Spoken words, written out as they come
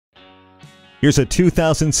Here's a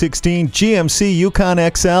 2016 GMC Yukon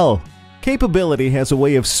XL. Capability has a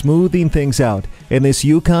way of smoothing things out, and this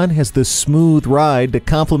Yukon has the smooth ride to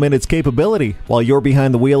complement its capability. While you're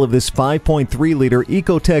behind the wheel of this 5.3-liter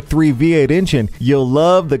Ecotec 3 V8 engine, you'll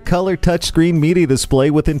love the color touchscreen media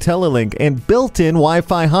display with IntelliLink and built-in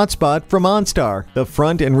Wi-Fi hotspot from OnStar, the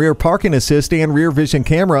front and rear parking assist and rear vision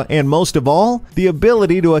camera, and most of all, the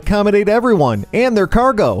ability to accommodate everyone and their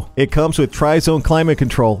cargo. It comes with tri-zone climate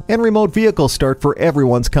control and remote vehicle start for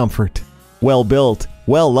everyone's comfort. Well built,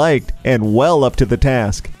 well liked, and well up to the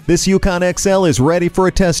task. This Yukon XL is ready for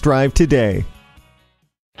a test drive today.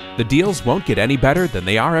 The deals won't get any better than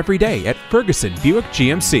they are every day at Ferguson Buick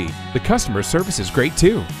GMC. The customer service is great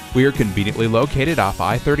too. We are conveniently located off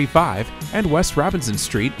I-35 and West Robinson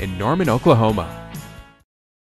Street in Norman, Oklahoma.